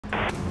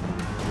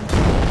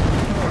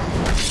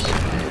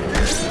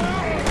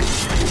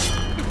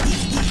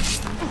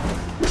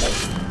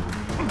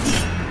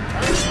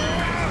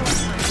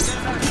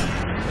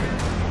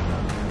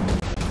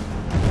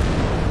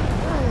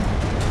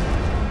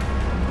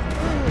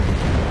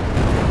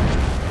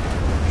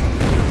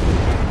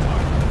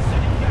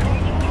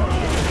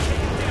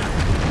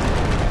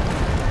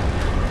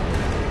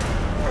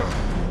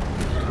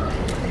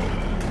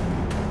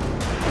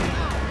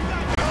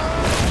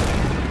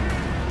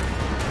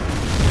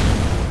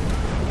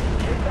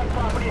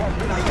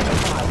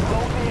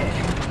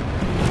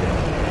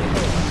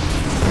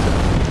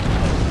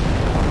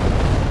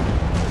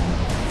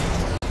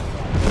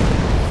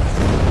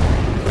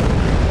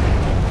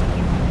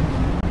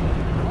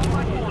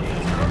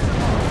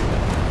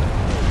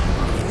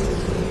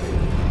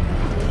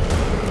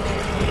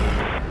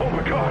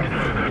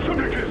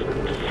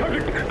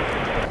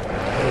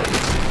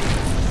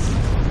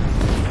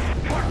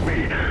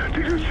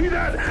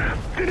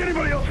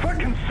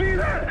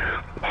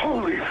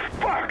Holy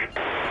fuck!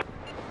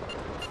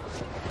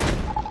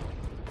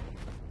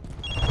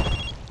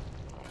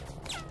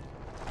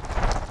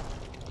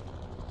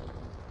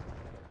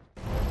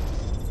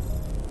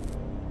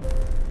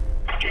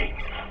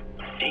 James!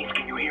 James,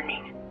 can you hear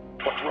me?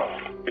 What's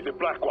wrong? Is it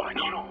Blackwatch?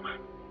 No.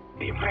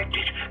 The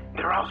infected.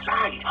 They're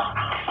outside.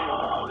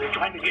 Oh, they're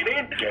trying to get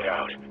in. Get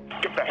out.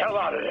 Get the hell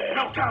out of there.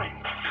 No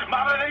time.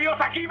 Madre de Dios,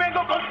 aquí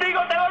vengo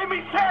contigo. Te doy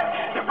mi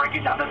sed. They're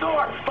breaking down the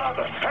door.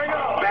 Father, hang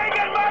on.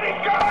 ¡Vengan,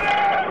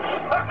 maricones!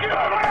 ¡Aquí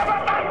los voy a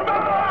matar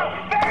todos!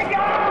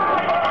 ¡Vengan!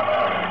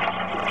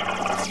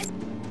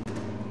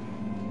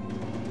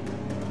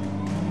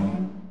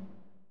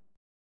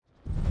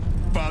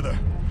 Father!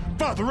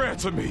 Father,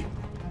 answer me!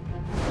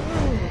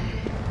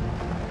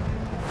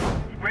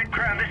 Red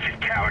Crown, this is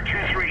Tower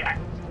 2-3.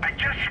 I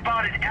just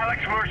spotted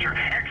Alex Mercer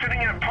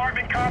exiting an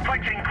apartment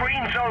complex in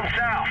Green Zone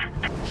South.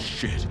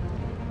 Shit.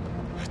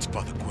 That's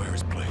Father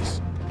Guerra's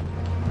place.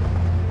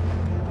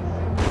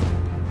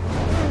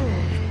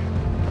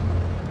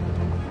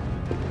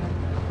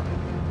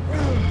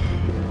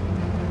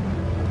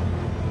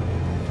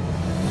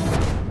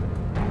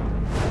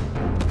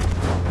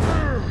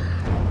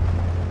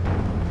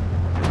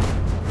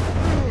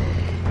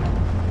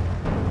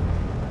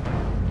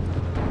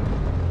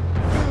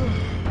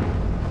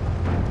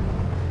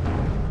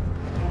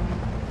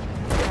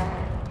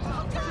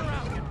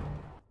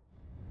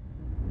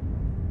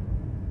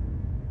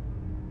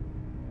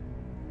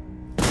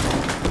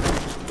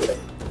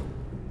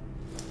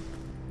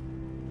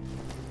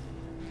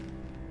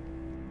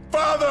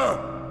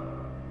 Father!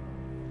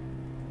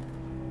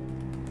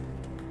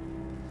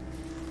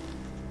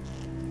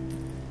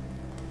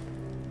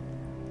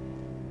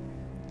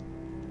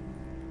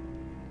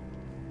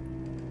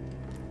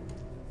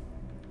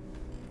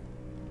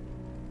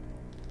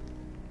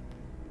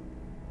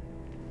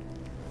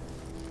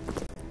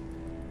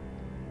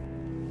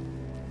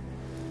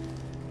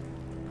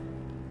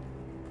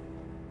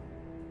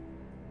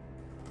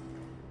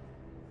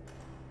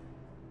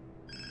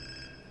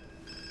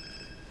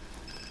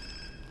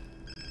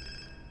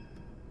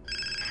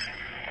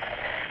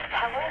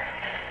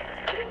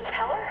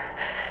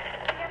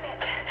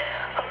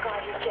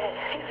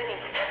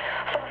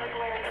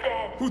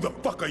 Who the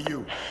fuck are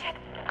you? Shit,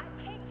 I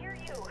can't hear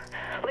you.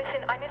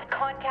 Listen, I'm his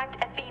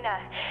contact, Athena,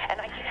 and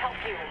I can help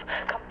you.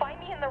 Come find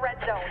me in the red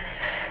zone.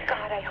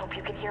 God, I hope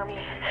you can hear me.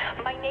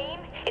 My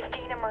name is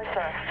Dana Mercer.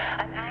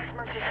 I'm Alex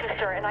Mercer's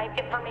sister, and I have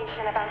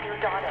information about your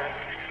daughter.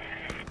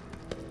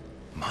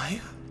 Maya?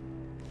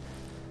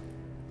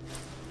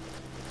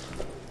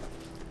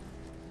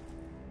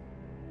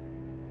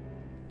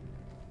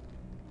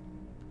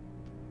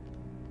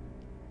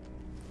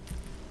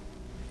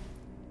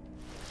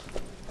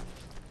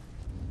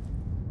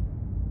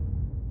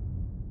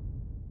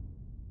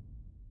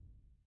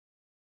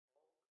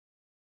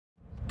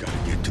 Gotta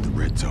get to the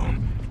red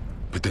zone,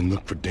 but then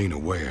look for Dana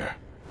where?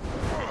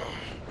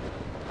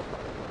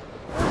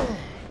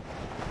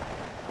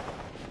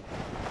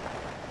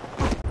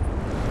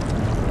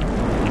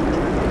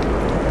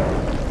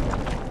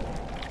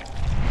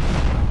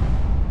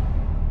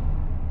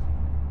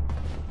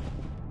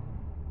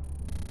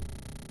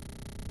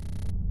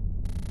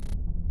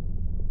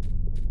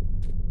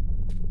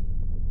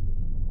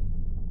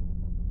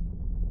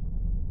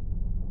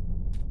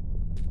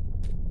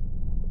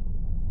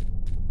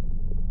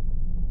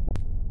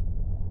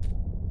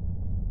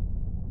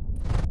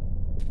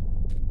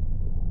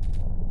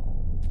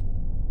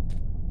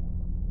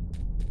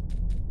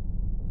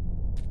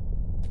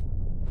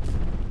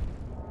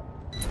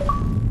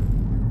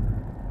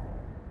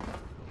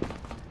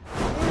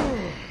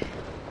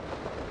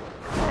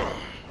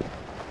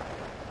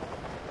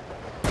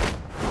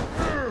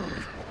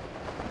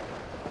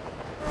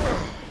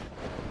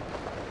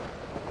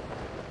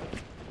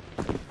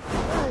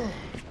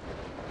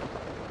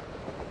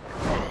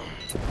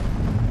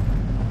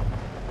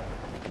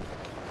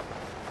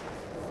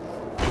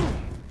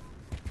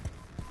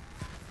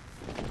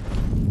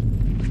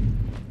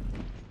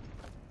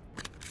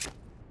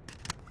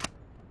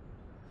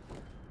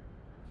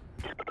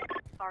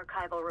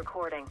 Archival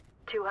recording,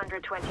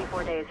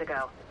 224 days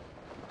ago.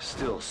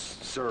 Still,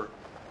 sir,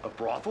 a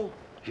brothel?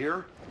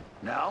 Here?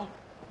 Now?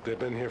 They've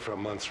been here for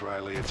months,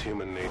 Riley. It's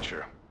human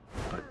nature.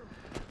 But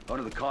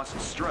under the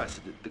constant stress,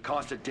 the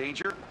constant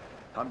danger,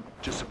 I'm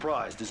just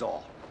surprised is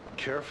all.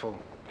 Careful.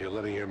 You're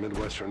letting your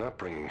Midwestern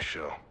upbringing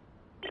show.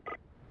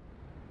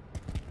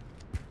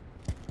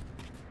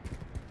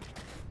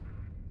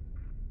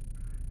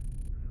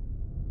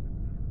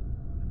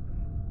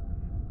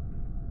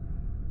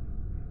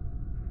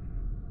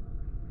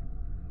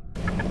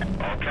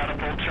 All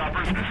catapult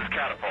choppers, this is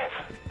Catapult.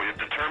 We have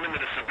determined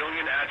that a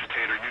civilian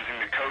agitator using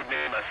the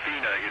codename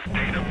Athena is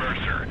Dana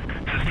Mercer,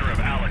 sister of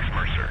Alex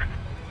Mercer.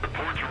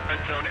 Report to Red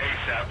Zone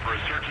ASAP for a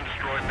search and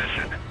destroy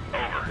mission.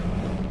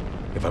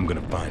 Over. If I'm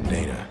gonna find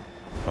Dana,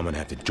 I'm gonna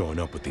have to join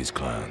up with these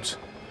clowns.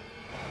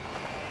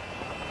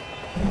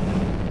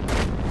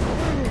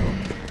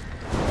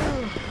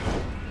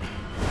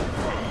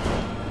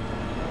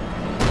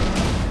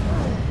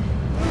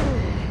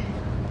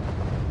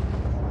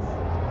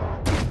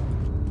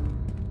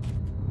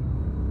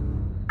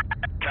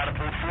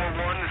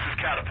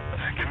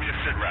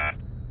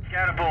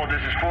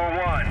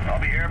 4-1.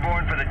 I'll be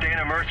airborne for the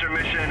Dana Mercer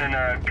mission in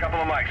a couple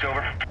of mics,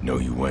 over. No,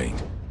 you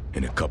ain't.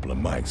 In a couple of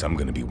mics, I'm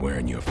gonna be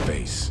wearing your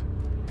face.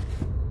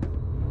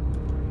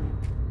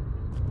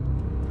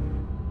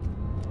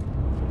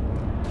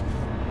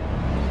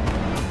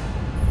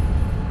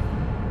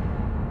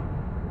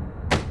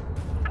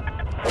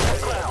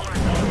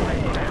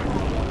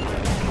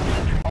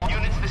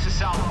 Units, this is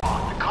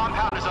Southpaw. The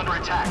compound is under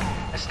attack.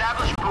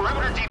 Establish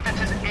perimeter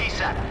defenses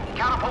ASAP.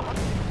 Catapult...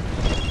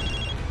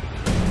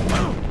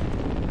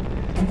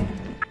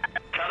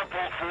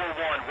 Catapult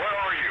 4-1, where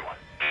are you?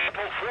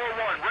 Catapult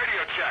 4-1,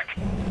 radio check.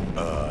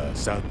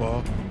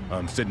 Southpaw?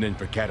 I'm sitting in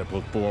for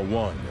Catapult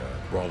 4-1.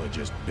 Brawler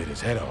just bit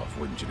his head off,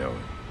 wouldn't you know it?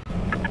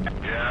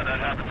 Yeah, that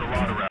happens a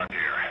lot around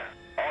here.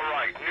 All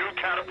right, new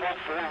Catapult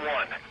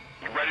 4-1.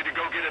 You ready to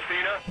go get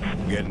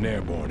Athena? Getting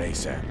airborne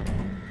ASAP.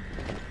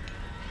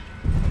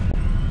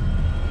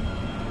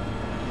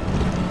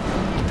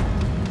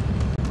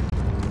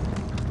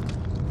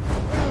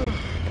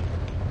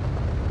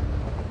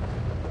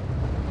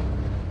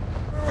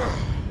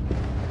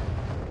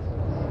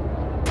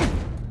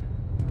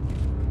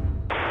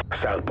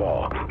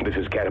 Southpaw, this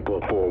is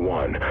Catapult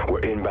 4-1. We're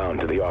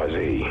inbound to the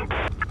RZ.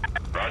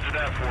 Roger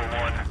that,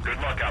 4-1. Good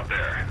luck out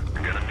there.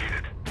 You're gonna need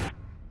it.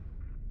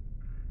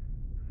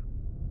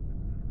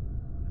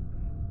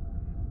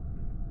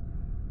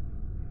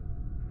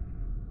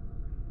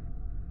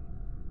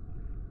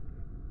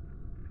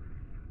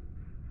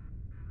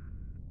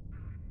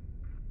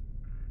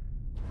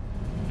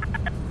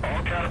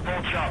 All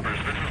Catapult choppers,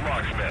 this is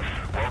Locksmith.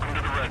 Welcome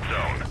to the Red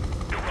Zone.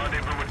 You'll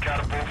rendezvous with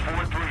Catapult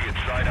 4-3 at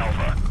Site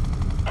Alpha.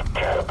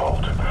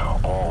 Catapult,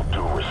 all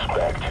due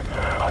respect.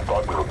 I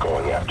thought we were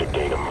going after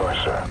Dana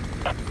Mercer.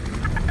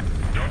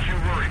 Don't you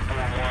worry,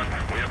 4-1.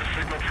 We have a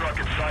signal truck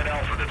at Site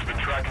Alpha that's been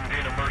tracking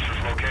Dana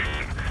Mercer's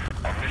location.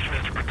 Our mission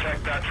is to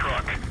protect that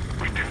truck.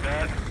 We do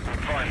that, we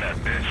find that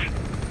bitch.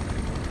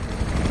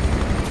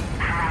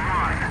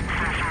 4-1,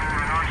 since you're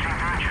an RC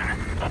virgin.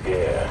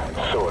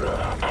 Yeah, sorta.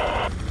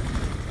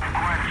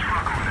 Quite a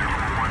truck over there,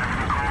 4-1,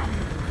 isn't it, Cole?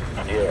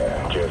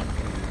 Yeah, just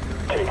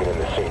taking in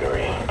the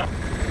scenery.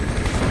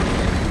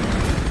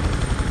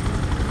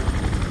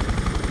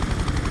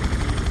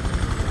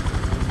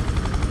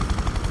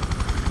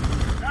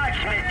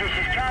 Locksmith, this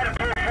is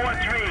Catapult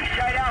 4-3.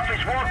 Site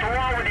Alpha's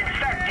wall-to-wall with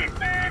infected.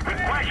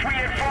 Request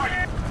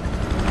reinforcement.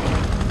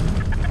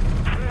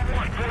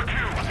 4-1, 4-2.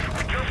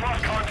 We just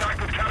lost contact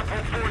with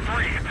Catapult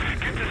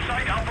 4-3. Get to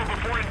Site Alpha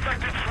before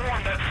infected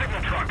swarm that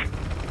signal truck.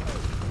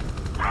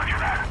 Roger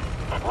that.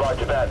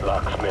 Roger that,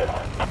 Locksmith.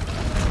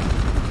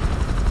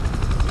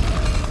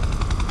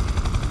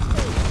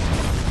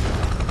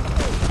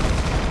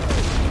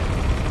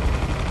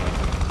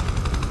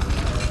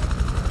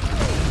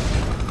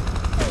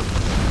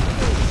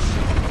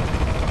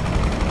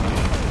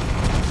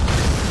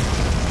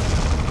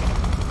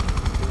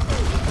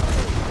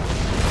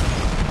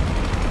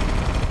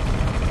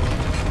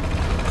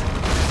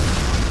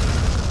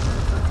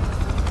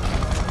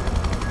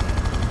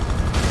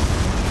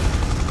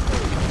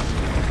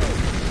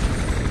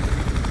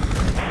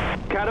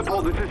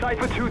 Catapult, this is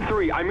Cypher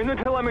 2-3. I'm in the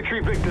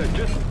telemetry, Victor.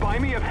 Just buy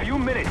me a few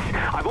minutes.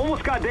 I've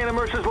almost got Dana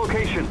Mercer's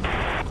location. 4-1,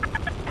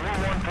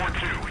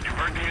 4-2. You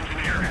heard the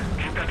engineer.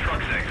 Keep that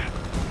truck safe.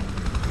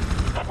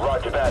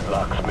 Roger that,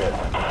 Locksmith.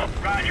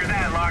 Roger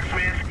that,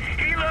 Locksmith.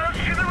 Heroes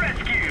to the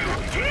rescue.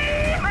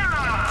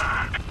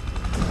 Yee-haw!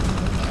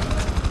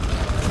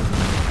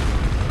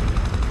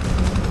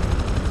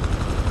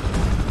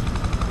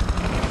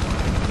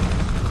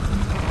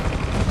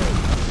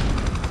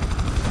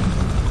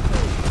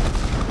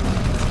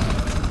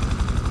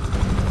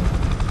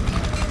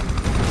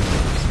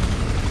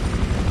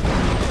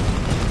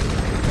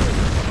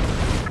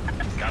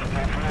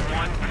 Catapult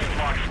 4-1, this is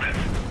Locksmith.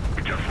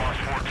 We just lost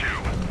 4-2.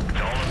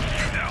 It's all up to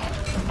you now.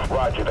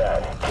 Roger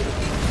that.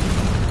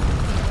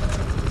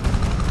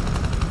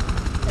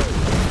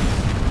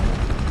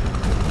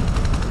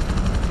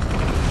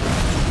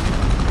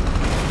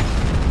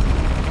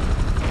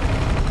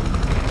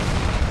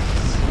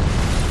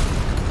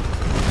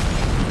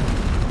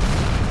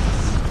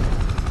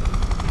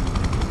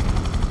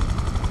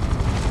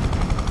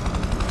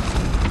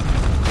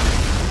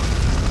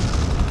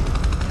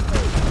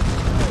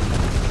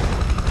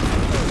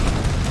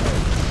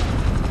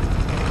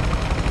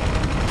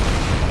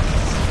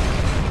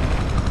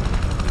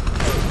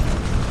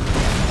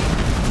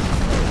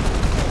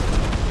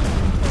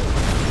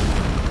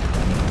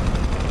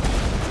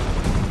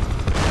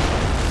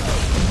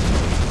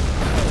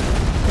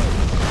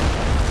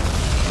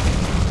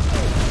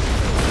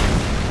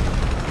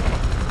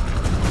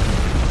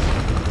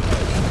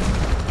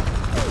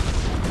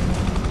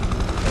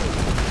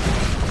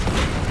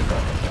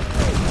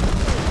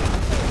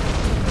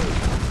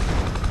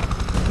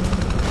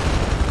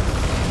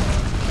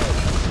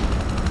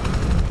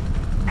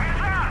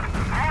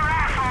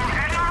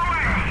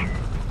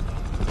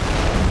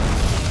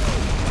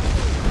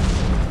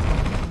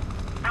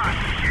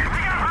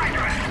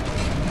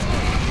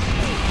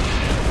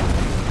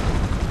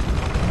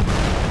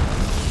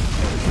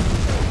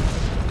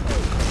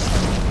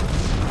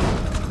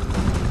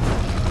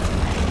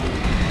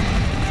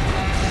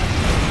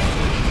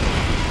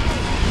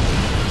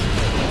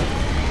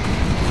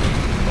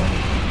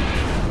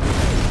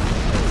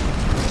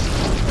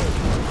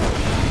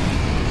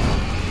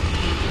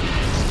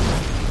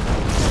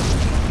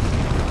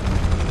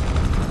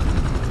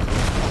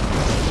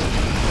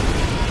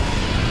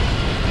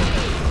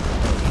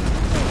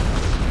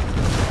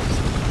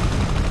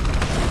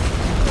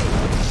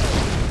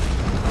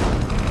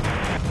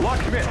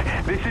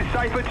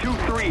 Cypher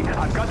 2-3.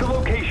 I've got the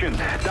location.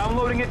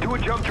 Downloading it to a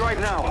jump drive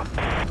now.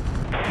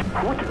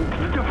 What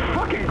the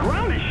fucking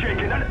ground is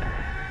shaking.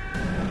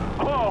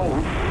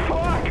 Oh,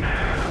 fuck!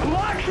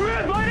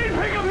 Locksmith, I need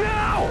to pick up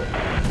now!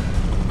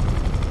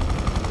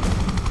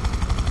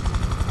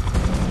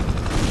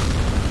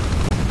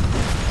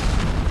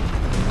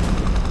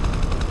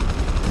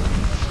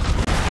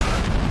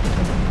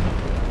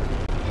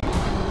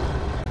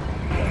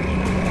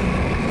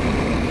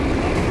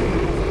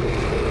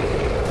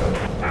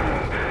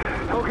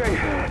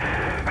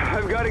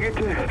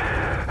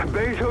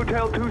 Base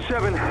Hotel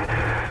 27.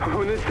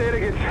 When this data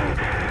gets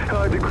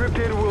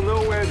decrypted, we'll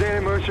know where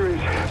Dana Mercer is.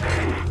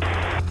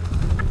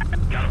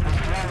 Catapult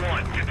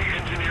 4-1, get the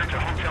engineer to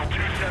Hotel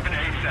 27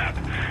 ASAP.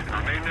 And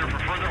remain there for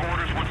further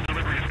orders once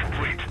delivery is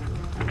complete.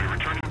 We'll be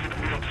returning to the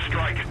field to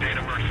strike at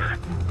Dana Mercer.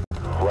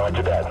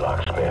 Roger that,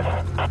 Locksmith.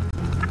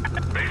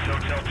 Base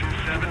Hotel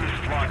 27, this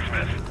is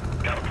Locksmith.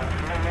 Catapult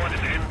 4-1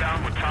 is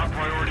inbound with top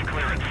priority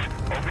clearance.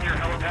 Open your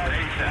helipad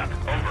ASAP.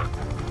 Over.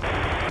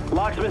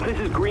 Locksmith, this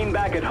is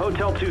Greenback at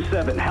Hotel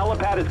 27.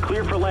 Helipad is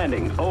clear for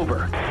landing.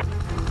 Over.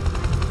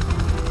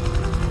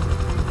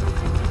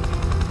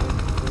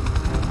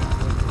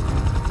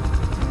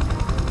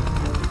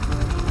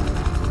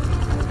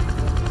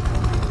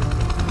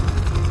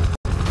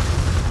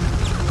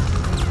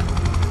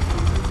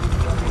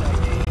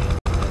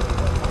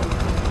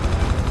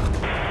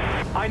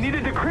 I need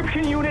a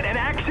decryption unit and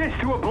access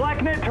to a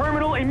BlackNet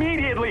terminal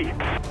immediately.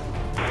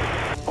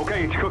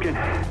 Okay, it's cooking.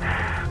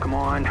 Come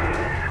on.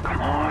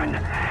 Come on.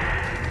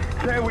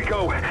 There we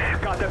go.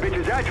 Got that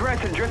bitch's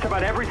address and just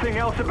about everything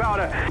else about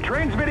her.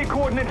 Transmitting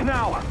coordinates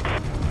now.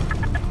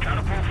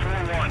 Catapult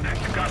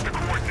 4-1, you got the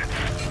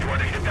coordinates. You are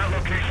to hit that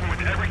location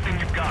with everything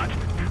you've got.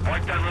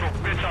 Wipe that little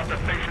bitch off the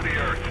face of the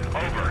earth.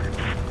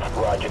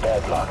 Over. Roger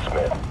that,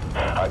 Locksmith.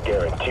 I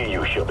guarantee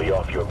you she'll be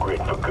off your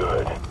grid for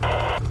good.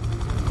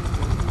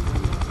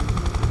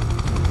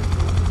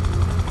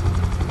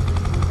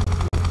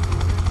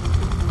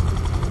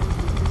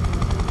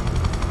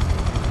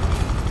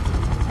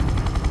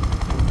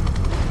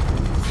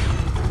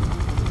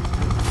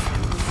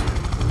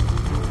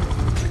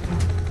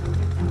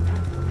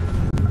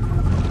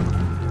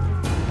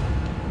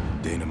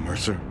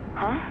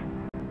 Huh?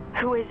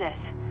 Who is this?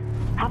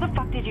 How the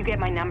fuck did you get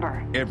my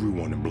number?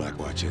 Everyone in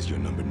Blackwatch has your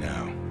number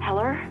now.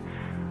 Heller?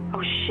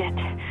 Oh shit.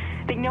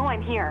 They know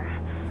I'm here.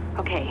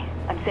 Okay,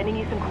 I'm sending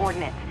you some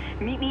coordinates.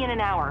 Meet me in an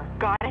hour.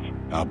 Got it?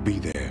 I'll be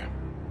there.